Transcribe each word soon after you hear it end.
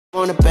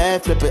On the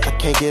bad, flip it, I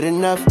can't get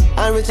enough.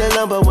 I'm rich and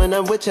lumber when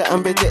I'm with ya,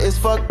 I'm bitter as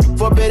fuck.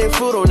 Forbidden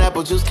fruit on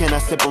apple juice, can I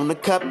sip on the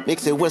cup?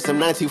 Mix it with some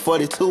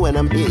 1942 and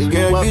I'm hitting you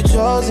up. Girl, you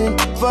chosen,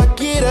 fuck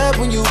it up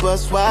when you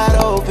bust wide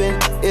open.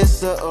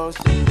 It's the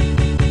ocean.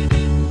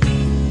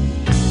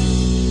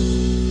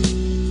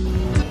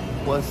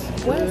 What's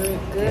good,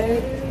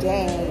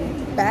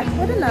 gang? Back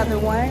with another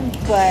one,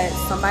 but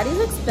somebody's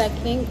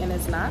expecting and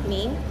it's not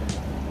me.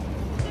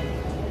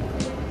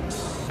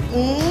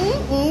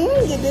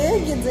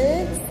 You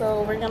did.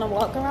 So we're gonna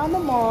walk around the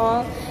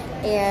mall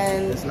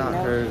and it's not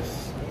hers.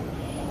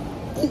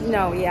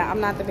 No, yeah, I'm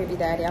not the baby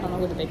daddy. I don't know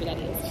who the baby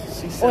daddy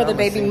is. Or the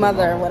baby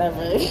mother or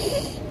whatever.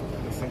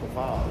 Single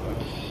file.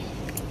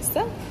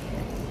 So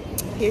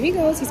here he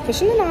goes, he's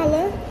pushing the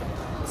Nala.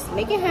 Let's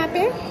make it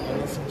happen.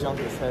 And this junk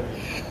is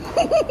heavy.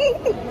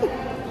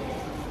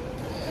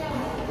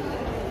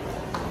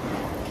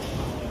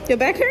 Your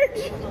back hurt?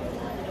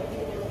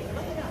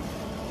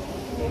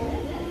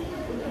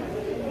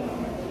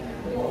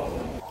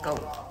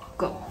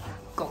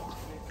 Go.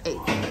 Hey.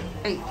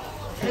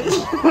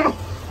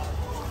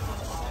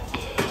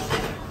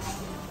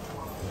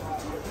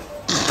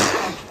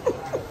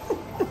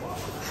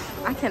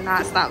 I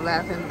cannot stop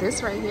laughing.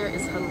 This right here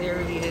is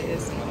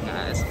hilarious. Oh my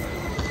gosh.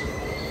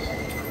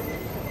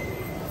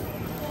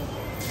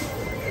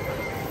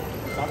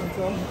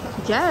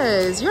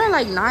 Yes, you're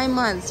like 9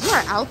 months. You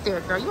are out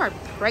there, girl. You are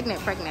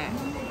pregnant.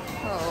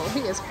 Oh,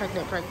 he is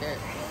pregnant.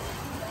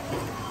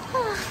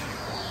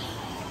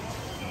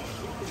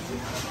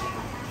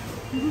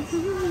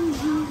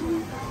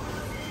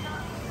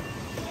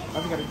 I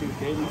just gotta do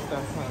daily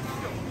stuff,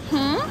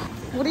 huh?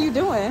 What are you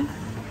doing?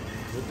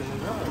 Lifting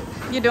it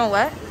up. You doing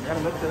what? I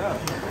gotta lift it up.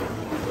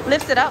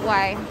 Lift it up?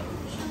 Why?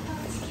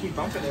 Keep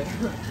bumping it.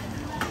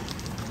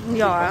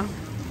 Yeah.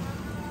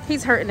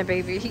 He's hurting the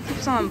baby. He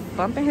keeps on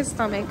bumping his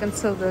stomach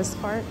until this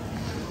part.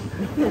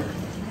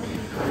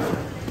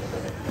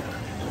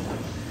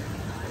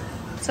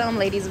 Tell them,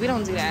 ladies, we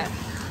don't do that.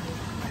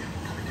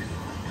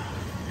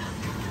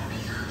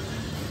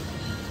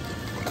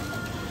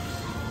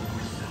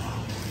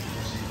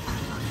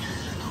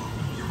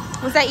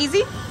 Was that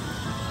easy?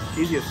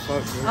 Easy as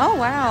fuck, dude. Oh,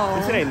 wow.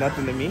 This shit ain't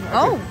nothing to me.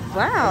 Wow.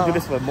 I do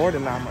this for more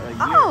than I'm like,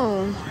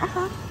 oh,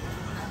 okay.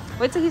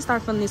 Wait till he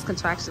starts feeling these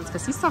contractions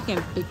because he's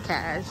talking big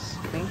cash.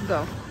 Okay,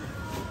 go.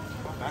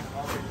 My back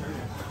always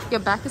hurting. Your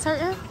back is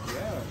hurting?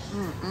 Yeah.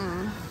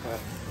 Mm-mm. But,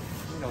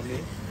 you know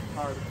me.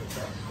 Hard to put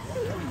that.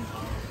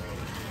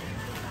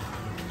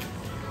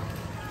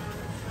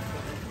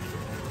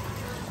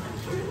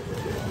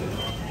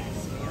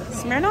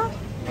 Smirnoff?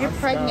 You're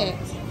pregnant.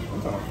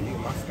 I'm talking to you.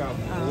 My scalp.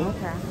 Oh,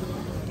 okay.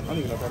 I don't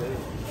even know what that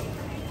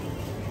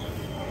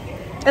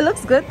is. It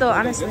looks good though,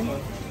 honestly.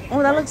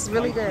 Oh, that looks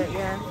really good,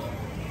 yeah.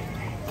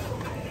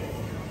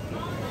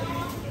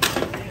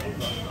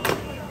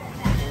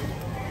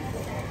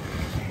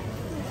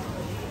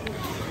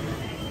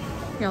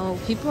 Yo,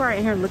 people are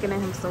in here looking at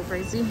him so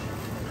crazy.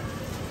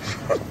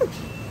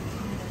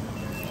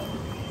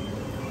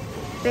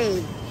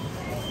 Babe.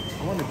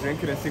 I want to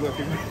drink it and see what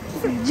people...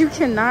 You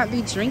cannot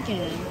be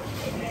drinking.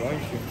 I'm going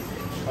to.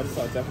 I just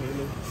saw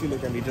definitely. She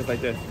looked at me just like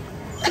this.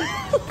 You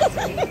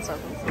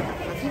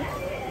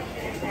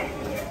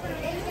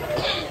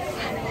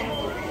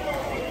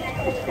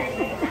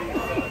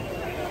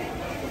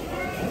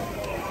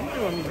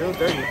doing me real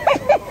dirty.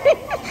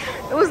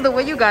 It was the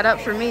way you got up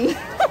for me.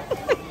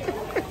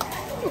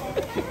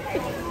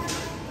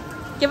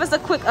 Give us a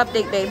quick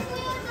update, babe.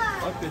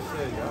 Fuck this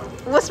shit, yo.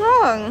 What's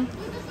wrong?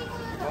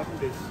 Fuck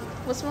this shit.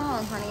 What's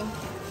wrong, honey?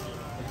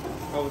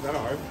 Oh, was that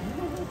hard?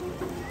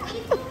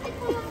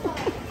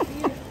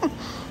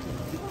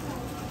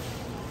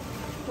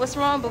 What's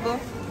wrong, boo-boo?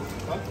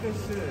 Fuck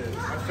this shit.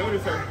 My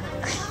shoulders hurt.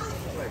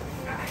 Like,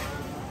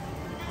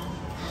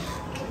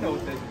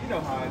 you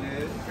know how it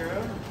is,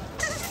 girl.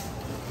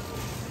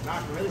 Nah, I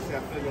can really say I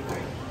feel your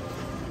pain.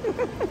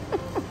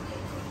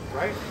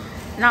 Right?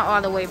 Not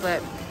all the way,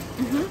 but...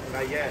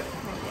 Not yet.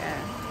 Yeah.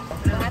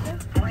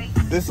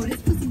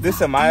 This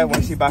Amaya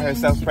when she by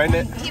herself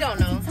pregnant. He don't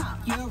know.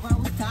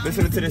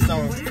 Listen to this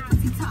song.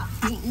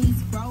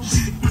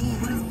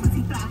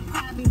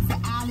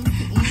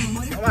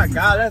 Oh my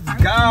God, let's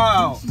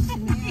go.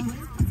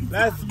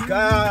 Let's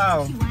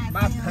go.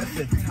 My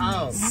pussy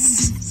talk.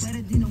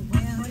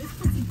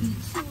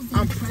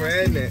 I'm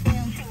pregnant.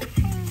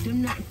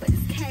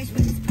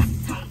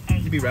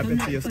 You be rapping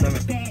to your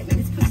stomach.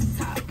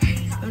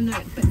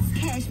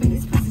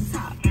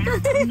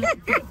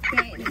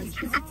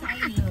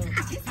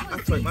 I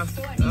took my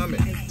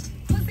stomach.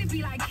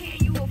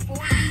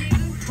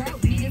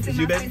 Is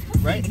you baby?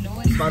 Right?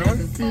 Spot on?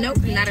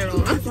 Nope, not at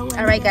all.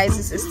 All right, guys,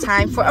 this is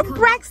time for a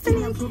Braxton.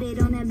 You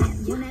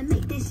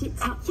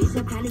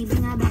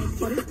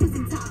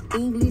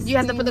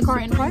have to put the car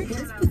in park?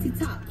 Just in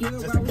case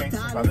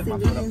if I lift my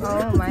foot up.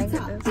 Oh my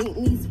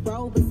goodness.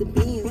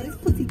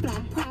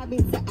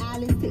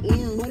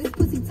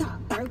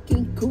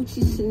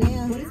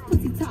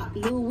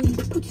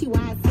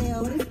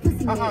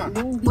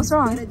 What's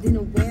wrong?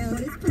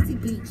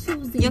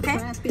 You okay?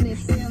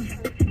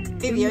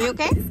 Baby, baby. Are you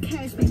okay?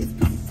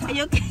 Are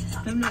you okay?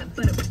 I'm not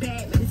but a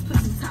bad man. It's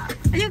pussy top.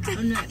 Are you okay?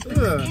 I'm not but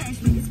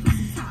cash man. It's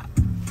pussy top.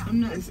 I'm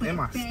not. It's in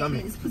my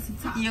stomach.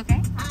 You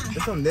okay?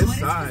 It's on this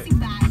side.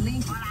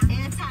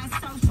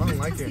 I don't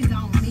like it.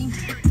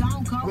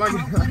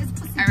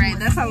 All right,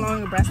 that's how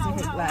long a breast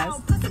hit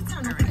lasts.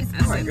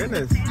 Oh my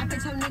goodness.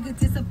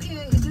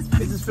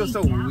 It just feels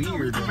so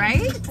weird.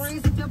 Right?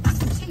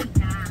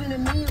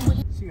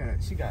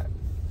 She got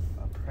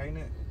a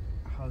pregnant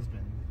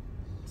husband,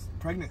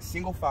 pregnant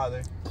single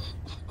father,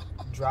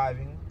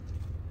 driving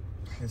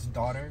his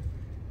daughter,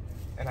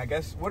 and I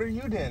guess, what are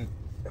you then?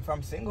 If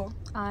I'm single,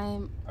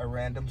 I'm a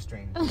random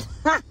stranger.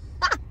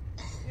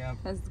 Yep.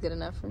 That's good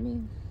enough for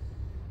me.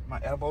 My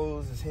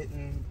elbows is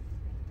hitting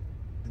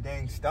the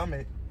dang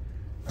stomach.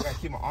 I gotta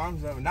keep my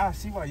arms up. Now I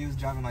see why you was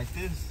driving like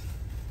this.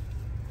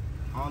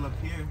 All up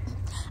here.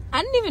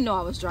 I didn't even know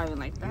I was driving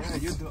like that. Yeah,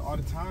 you do it all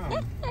the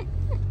time.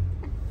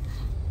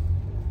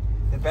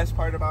 The best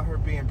part about her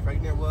being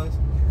pregnant was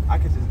I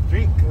could just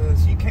drink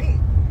because she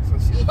can't. So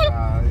she was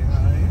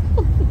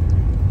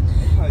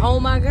oh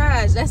my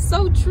gosh, that's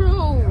so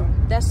true. Yeah.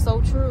 That's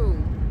so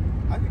true.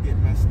 I could get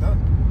messed up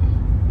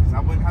because I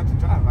wouldn't have to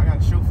drive. I got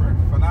a chauffeur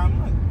for 9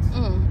 months.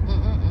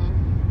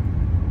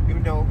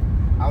 Even though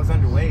I was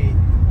underway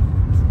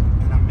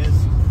and I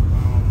missed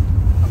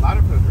a lot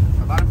of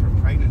her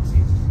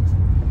pregnancy,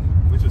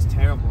 which was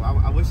terrible.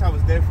 I wish I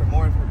was there for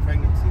more of her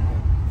pregnancy,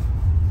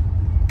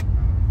 but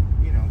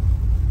you know,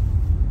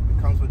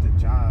 it comes with the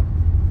job.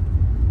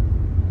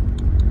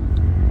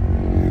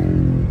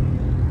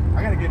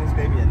 I gotta give this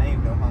baby a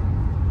name though, huh?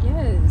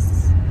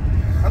 Yes.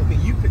 Okay,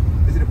 you could.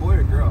 Is it a boy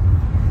or a girl?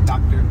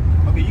 Doctor.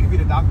 Okay, you can be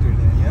the doctor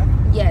then, yeah?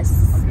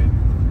 Yes. Okay.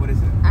 What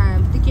is it?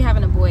 I think you're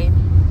having a boy.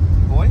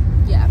 Boy?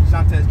 Yeah.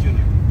 Tez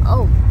Jr.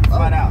 Oh.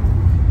 Flat out.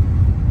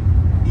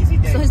 Easy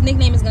day. So his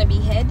nickname is gonna be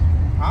Head?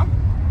 Huh?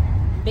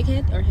 Big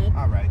Head or Head?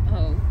 All right.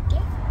 Oh,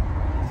 yeah.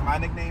 Is my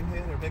nickname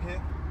Head or Big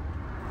Head?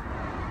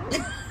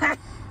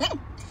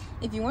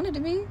 If you wanted to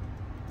be.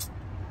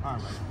 All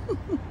right.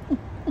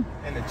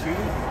 And the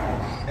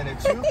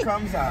truth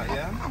comes out,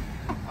 yeah?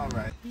 All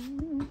right.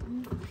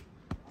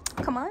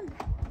 Come on.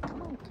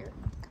 Come on, girl.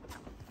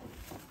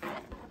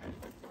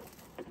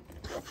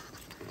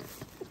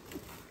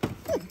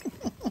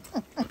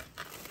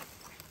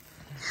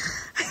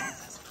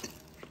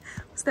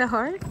 Was that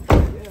hard? Yeah,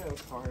 it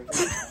was hard.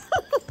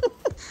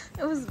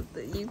 It was,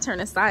 you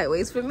turning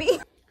sideways for me.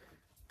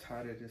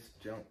 Tired of this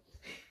jump.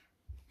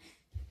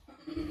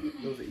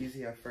 It was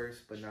easy at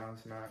first, but now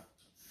it's not.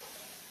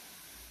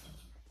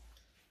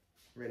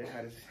 Ready to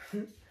have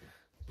this.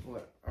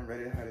 What? I'm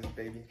ready to have this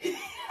baby.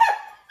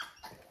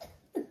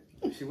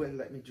 She wouldn't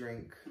let me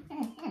drink.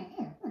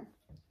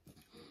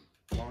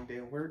 Long day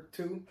at work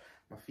too.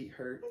 My feet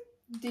hurt.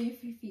 Do your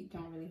feet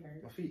don't really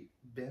hurt? My feet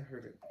been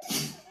hurting.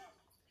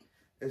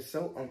 It's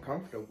so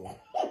uncomfortable.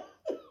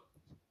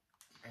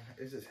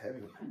 It's just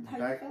heavy.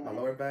 Back, my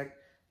lower back.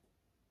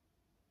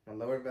 My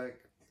lower back.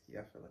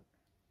 Yeah, I feel it.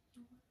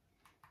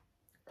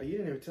 Oh, you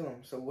didn't even tell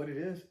him. So what it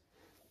is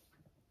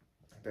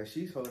that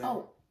she's holding.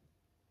 Oh,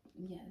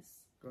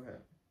 yes. Go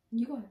ahead.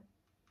 You go ahead.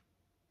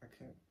 I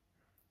can't.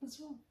 What's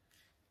wrong?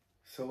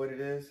 So what it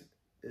is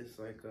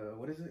like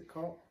what is it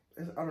called?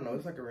 I don't know.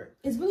 It's like a.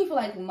 It's really for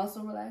like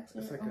muscle relaxer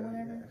It's like or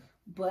whatever. Yeah.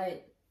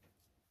 But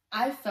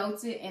I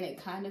felt it and it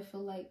kind of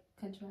feel like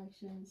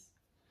contractions.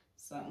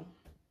 So.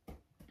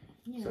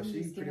 You know, So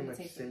she's pretty much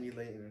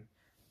simulating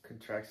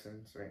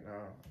contractions right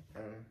now,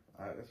 and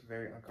it's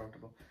very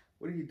uncomfortable.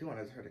 What are you doing?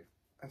 I just heard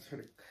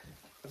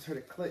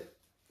it click.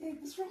 Hey,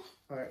 what's wrong?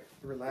 All right,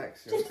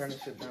 relax. You're turning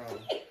shit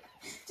down.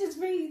 Just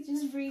breathe.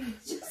 Just breathe.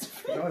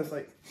 Just breathe. No, it's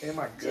like in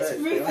my gut. Just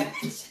breathe.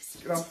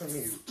 Get off of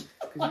me,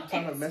 because you're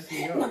trying to mess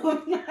me up. No,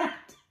 I'm not.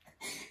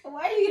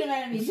 Why are you getting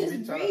mad at me?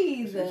 Just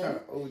breathe. You're trying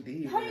to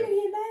OD. How are you gonna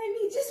get mad at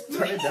me? Just breathe.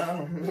 Turn it down.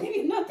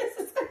 Baby, no, this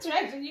is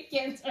contraction. You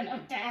can't turn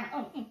them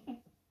down.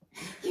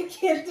 You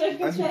can't turn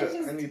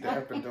contractions I need the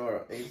down.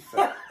 epidural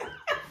ASAP.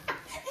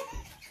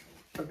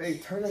 Hey,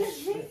 turn it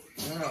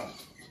down.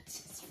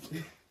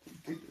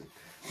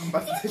 I'm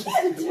about to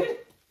take this.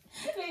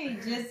 Hey,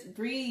 just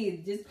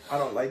breathe. Just. I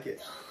don't like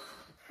it.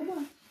 Come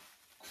on.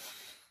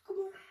 Come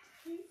on.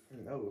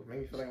 No, it made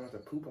me feel like I'm about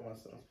to poop on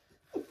myself.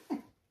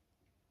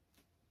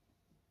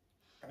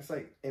 It's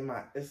like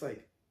it's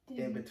like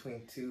in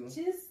between two.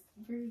 Just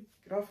breathe.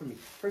 Get off of me.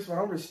 First of all,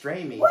 don't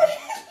restrain me. What?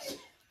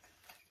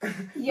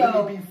 Yo,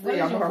 let me be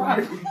free. I'm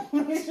already.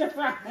 What is your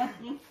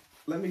problem?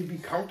 Let me be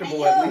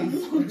comfortable at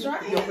least. I'm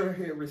trying. You're over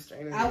here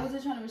restraining me. I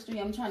wasn't trying to restrain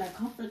you. I'm trying to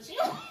comfort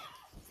you.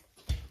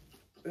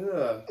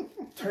 Ugh.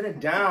 Turn it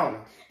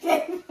down.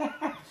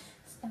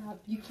 Stop.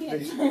 You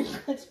can't turn.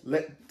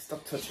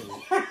 Stop touching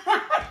me.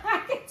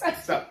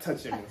 Stop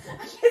touching me.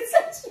 I can't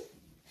touch you.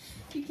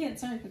 You can't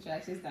turn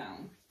contractions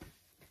down.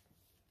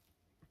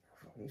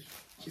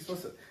 You're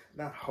supposed to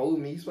not hold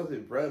me. You're supposed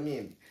to rub me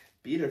and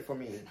beat it for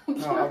me.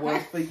 How I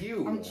was for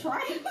you. I'm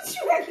trying.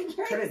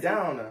 Turn it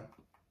down.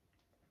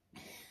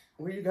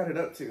 Where you got it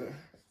up to?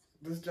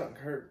 This junk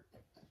hurt.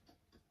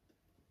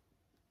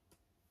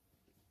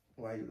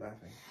 Why are you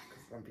laughing?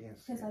 I'm being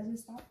serious. Because I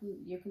just stopped.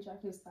 Your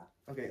contraction stopped.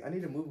 Okay, I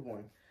need to move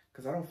one.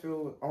 Because I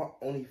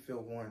only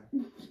feel one.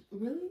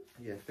 Really?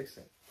 Yeah, fix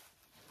it.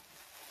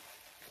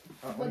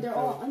 But they're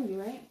all on you,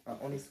 right? I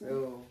only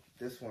feel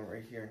this one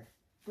right here.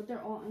 But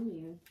they're all on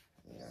you.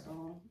 Yeah.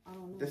 So, I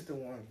don't know. This the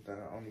one that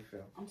I only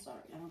feel. I'm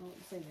sorry. I don't know what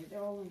to say.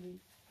 They're all on you.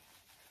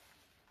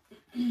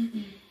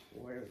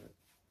 Where is it?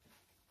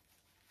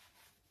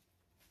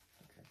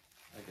 Okay,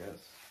 I guess.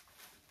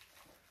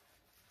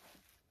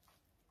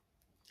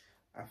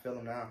 I feel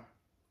them now.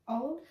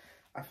 All of them?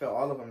 I feel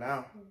all of them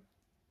now.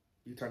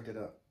 You turned it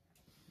up.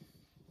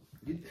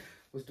 You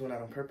was doing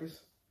that on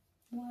purpose?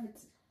 What?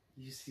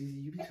 You see,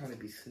 you be trying to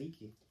be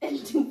sneaky.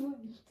 And do what?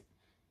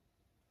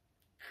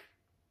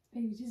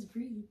 Baby, just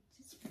breathe.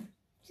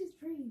 Just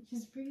breathe.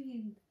 Just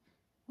breathe.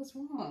 What's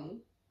wrong?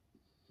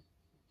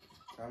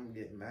 I'm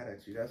getting mad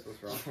at you. That's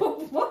what's wrong. For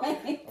what?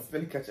 I'm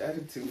finna catch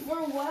attitude. For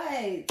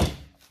what?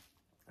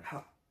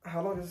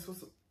 How long is this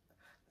supposed to? I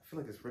feel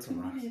like it's ripping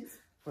 2 my. minutes.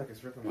 I feel like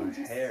it's ripping my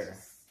hair.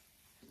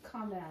 Just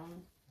calm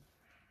down.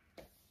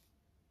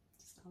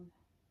 Just calm down.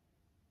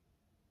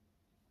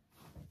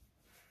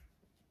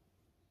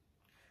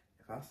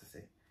 If I was to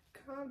say,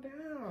 calm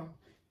down,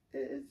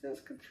 it's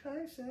just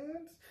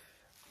contractions.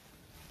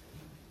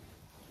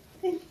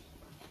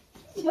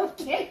 You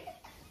okay?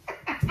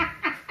 Ow!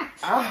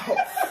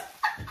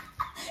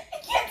 I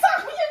can't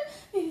talk with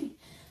you.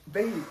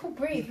 Baby.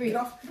 Breathe. Get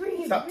off.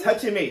 Breathe. Stop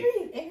touching me.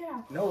 Breathe. Air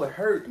out. No, it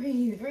hurt.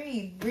 Breathe.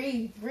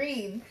 Baby,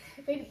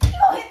 you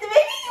don't hit the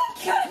baby. You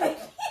kill the baby.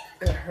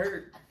 It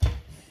hurt.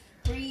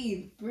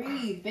 Breathe.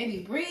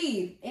 Baby,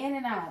 breathe. In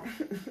and out.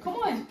 Come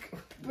on.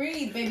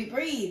 Breathe, baby,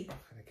 breathe. I'm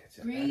gonna catch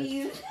you.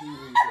 Breathe.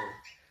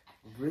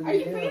 Really Are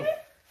you ill. breathing?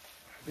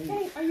 Babe.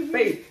 Hey, are you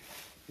breathing? Babe.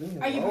 Leave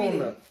me Are you alone.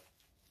 breathing?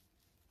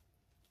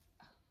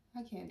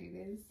 I can't do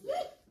this.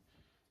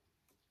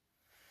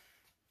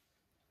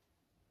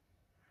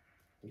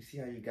 You see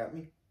how you got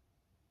me?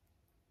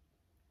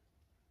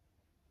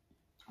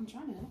 I'm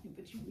trying to help you,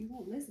 but you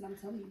won't listen. I'm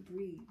telling you,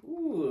 breathe.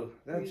 Ooh,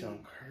 that Breathe.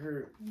 junk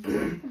hurt.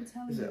 I'm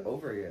telling Is you. it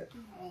over yet?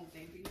 Oh,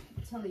 baby.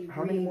 I'm telling you,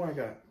 How breathe. many more I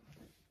got?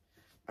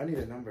 I need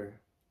a number.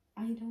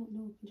 I don't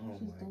know. Oh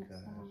Contractions my don't God.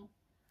 stop.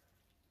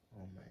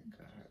 Oh my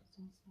God.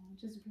 Contractions don't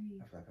stop. Just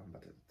breathe. I feel like I'm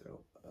about to throw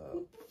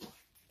up.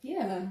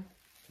 Yeah.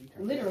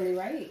 Literally,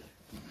 right?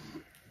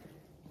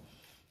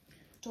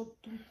 Don't.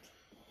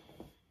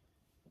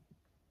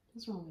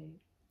 What's wrong with you?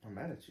 I'm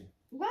mad at you.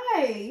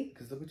 Why?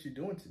 Because look what you're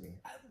doing to me.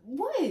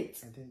 What?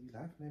 And then you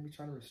laughing at me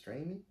trying to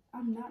restrain me?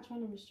 I'm not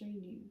trying to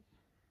restrain you.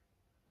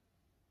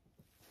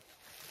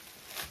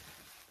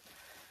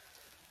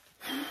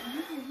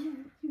 What are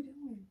you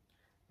doing?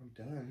 I'm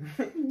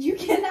done. You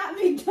cannot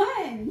be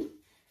done.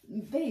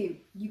 Babe,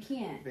 you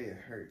can't. Babe, it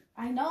hurt.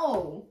 I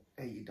know.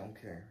 Hey, you don't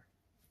care.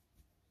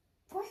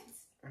 What?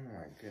 Oh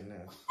my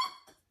goodness.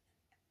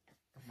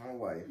 My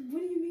wife. What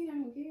do you mean I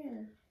don't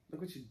care?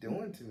 Look what you're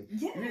doing to me.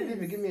 Yes. You didn't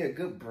even give me a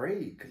good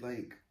break.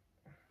 Like.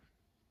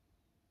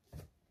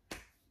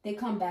 They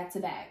come back to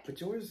back.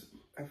 But yours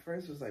at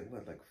first was like,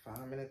 what, like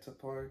 5 minutes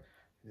apart?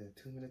 And then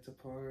 2 minutes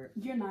apart?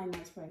 You're 9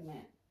 months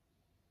pregnant.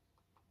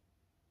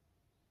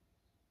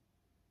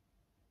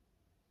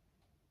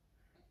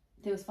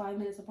 There was 5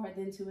 minutes apart,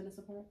 then 2 minutes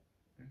apart.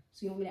 Mm.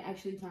 So you want me to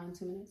actually time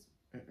 2 minutes?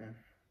 Mm-mm.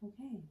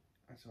 Okay.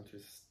 I just want you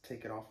to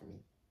take it off of me.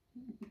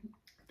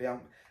 Babe,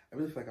 I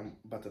really feel like I'm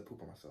about to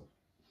poop on myself.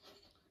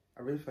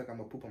 I really feel like I'm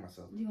going to poop on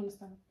myself. Do you want to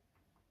stop?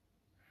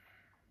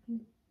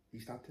 You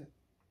stopped it?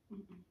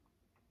 Mm-mm.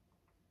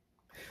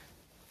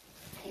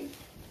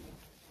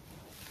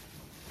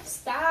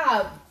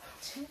 Stop.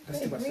 That's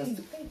too much.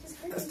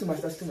 That's too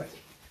much. That's too much.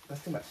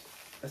 That's too much.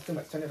 That's too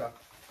much. Turn it off.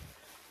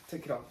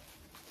 Take it off.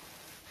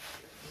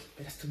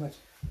 Hey, that's too much.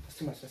 That's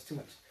too much. That's too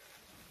much.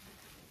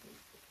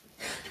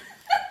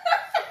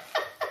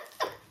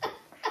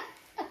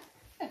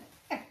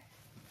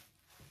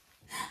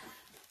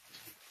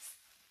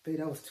 Babe,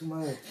 that was too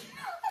much.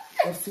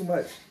 That was too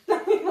much.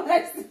 No, it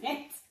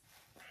wasn't.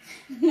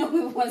 No,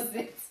 it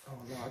wasn't. Oh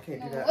no, I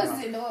can't do No, that. it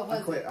wasn't. No, it wasn't.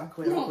 I quit. I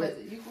quit. No, I it quit.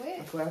 wasn't. You quit?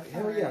 I quit.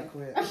 Hell yeah, I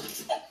quit.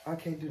 I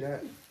can't do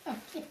that.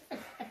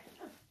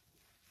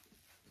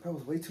 That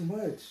was way too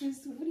much.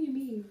 What do you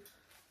mean?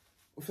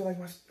 I feel like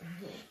I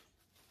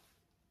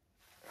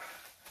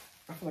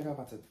feel like I'm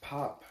about to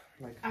pop.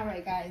 Like. All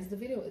right, guys, the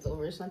video is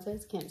over.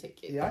 Shantez can't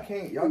take it. Yeah, I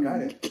can't. Y'all got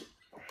it.